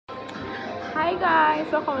Hi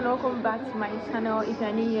guys, welcome and welcome back to my channel. If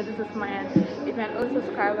you're new here, this is Mayan. If you're an old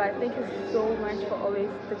subscriber, thank you so much for always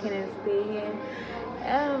sticking and staying.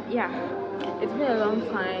 Yeah, it's been a long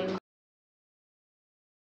time.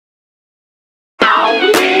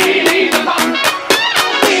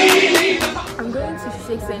 I'm going to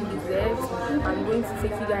shakes and desserts. I'm going to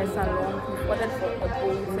take you guys along. We've ordered for a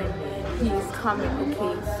boat and he is coming.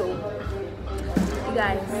 Okay, so you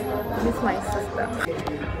guys, this is my sister.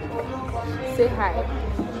 Say hi.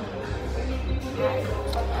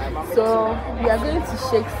 So we are going to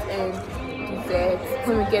shakes and desserts.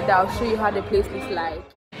 When we get there, I'll show you how the place looks like.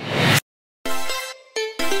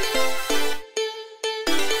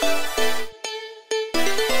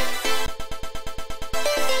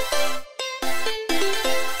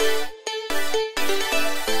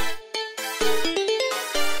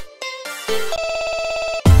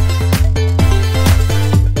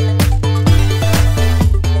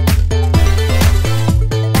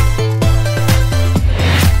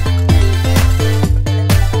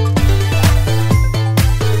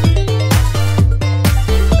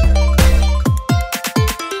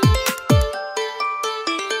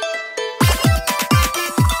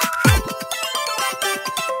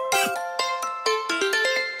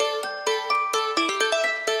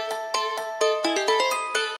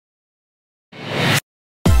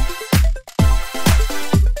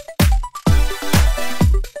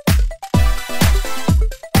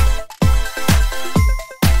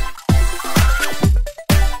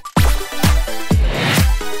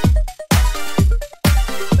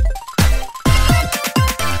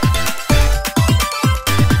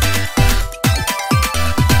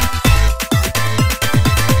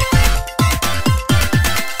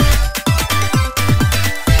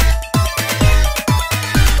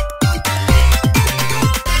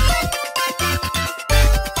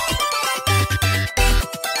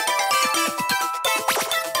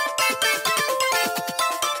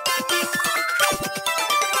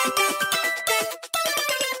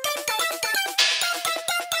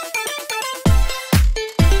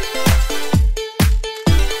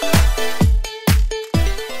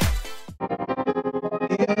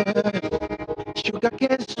 Sugar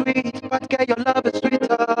cane sweet, but get your love is sweeter,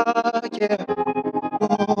 yeah.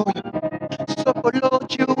 Oh, yeah. Solo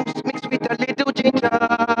juice mixed with a little ginger,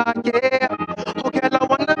 yeah. Oh, girl, I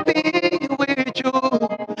wanna be with you,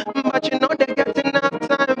 but you know they got enough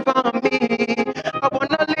time for me. I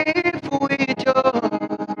wanna live with you.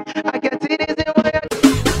 I get it easy when I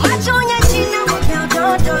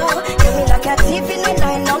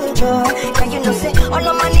all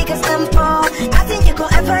of my niggas them poor. Nothing you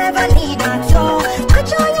could ever need at all.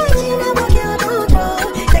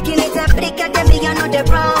 Taking it a break and then me, I know the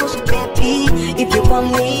rounds. Baby, if you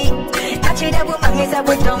want me, catch it up with my miss, I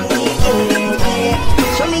would on me. Yeah.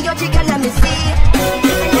 Show me your chicken, let me see.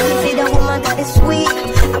 And let me see the woman that is sweet.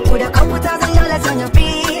 I put a couple $1,000 on your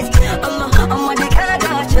wrist. I'm on the car,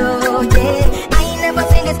 got you, yeah. I ain't never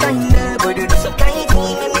seen this kind of, but you do some kind of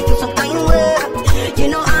thing, make me do some kind of work. You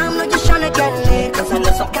know I'm not just trying to get lit, cause I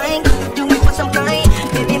know some kind, do it for some kind.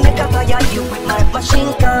 Baby, make a fire you with my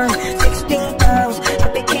machine gun. 16 pounds, I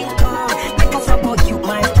be King Kong. Make us about you,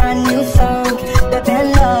 my brand new song.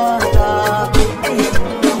 Baby, love, hey.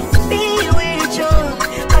 Be with you,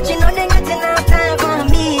 but you know they got enough time for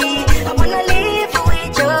me. I wanna live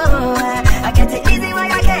with you. I get it easy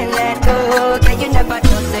when I can't let go. Yeah, you never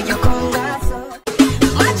know, say you come back so.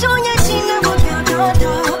 Watch on your chin, I walk your door.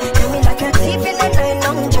 Do me like a thief in the night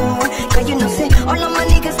long door. Yeah, you know, say all of my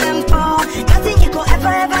niggas them poor. Nothing you could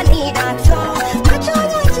ever need at all. Watch on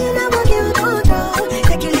your chin, I walk your door.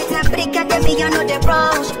 Take a little break and then me, I know the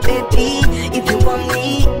rounds. Baby, if you want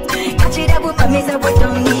me, catch it up with my miss, I would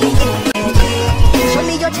on me. Yeah. Show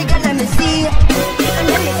me your chicken, let me see. And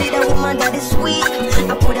let me see the woman that is sweet.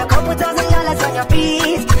 I put a couple $1,000 on your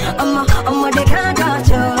wrist. I'm on the car, got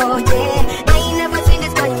you, yeah. I ain't never seen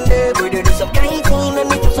this kind of, but you do some kind of thing, make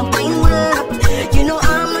me do some kind of work. You know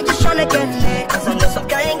I'm not just trying to get lit, cause I know some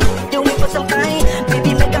kind, do it for some kind.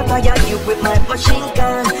 Baby, make a fire you with my machine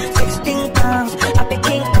gun. 16 pounds, I be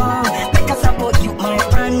King Kong. Make us about you, my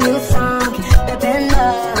brand new song. Baby,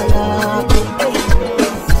 love, hey.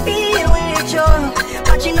 Be with you,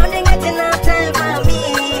 but you know they got enough time for me.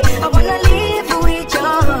 I wanna live with you.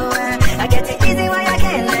 I get it easy when I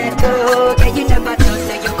can't let go. Yeah, you never know,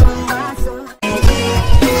 say you come back so.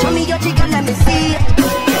 Yeah. Show me your chicken, let me see.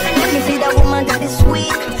 And let me see the woman that is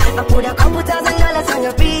sweet. I put a couple $1,000 on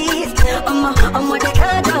your wrist. I'm on the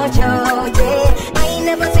car, got you, yeah. I ain't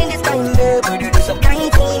never seen this kind of, but you do some kind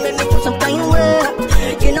of thing, make me do some kind of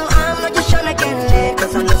work. You know I'm not just trying to get lit,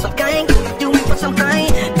 cause I know some kind, do it for some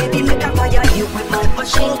kind. Baby, make a fire you with my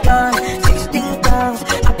machine gone, 16 pounds,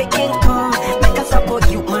 I be King Kong. Make us support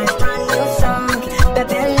you, my brand new song.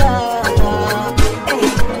 Baby love, hey,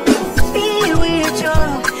 be with you,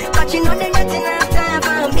 but you know there's not enough time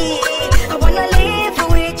for me. I wanna live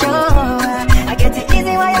with you. I get it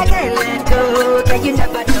easy why I can't let go. Can you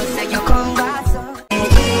never know that you come back so?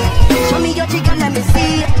 Show me your chicken, let me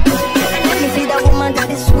see. And let me see the woman that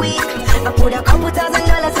is sweet. I put a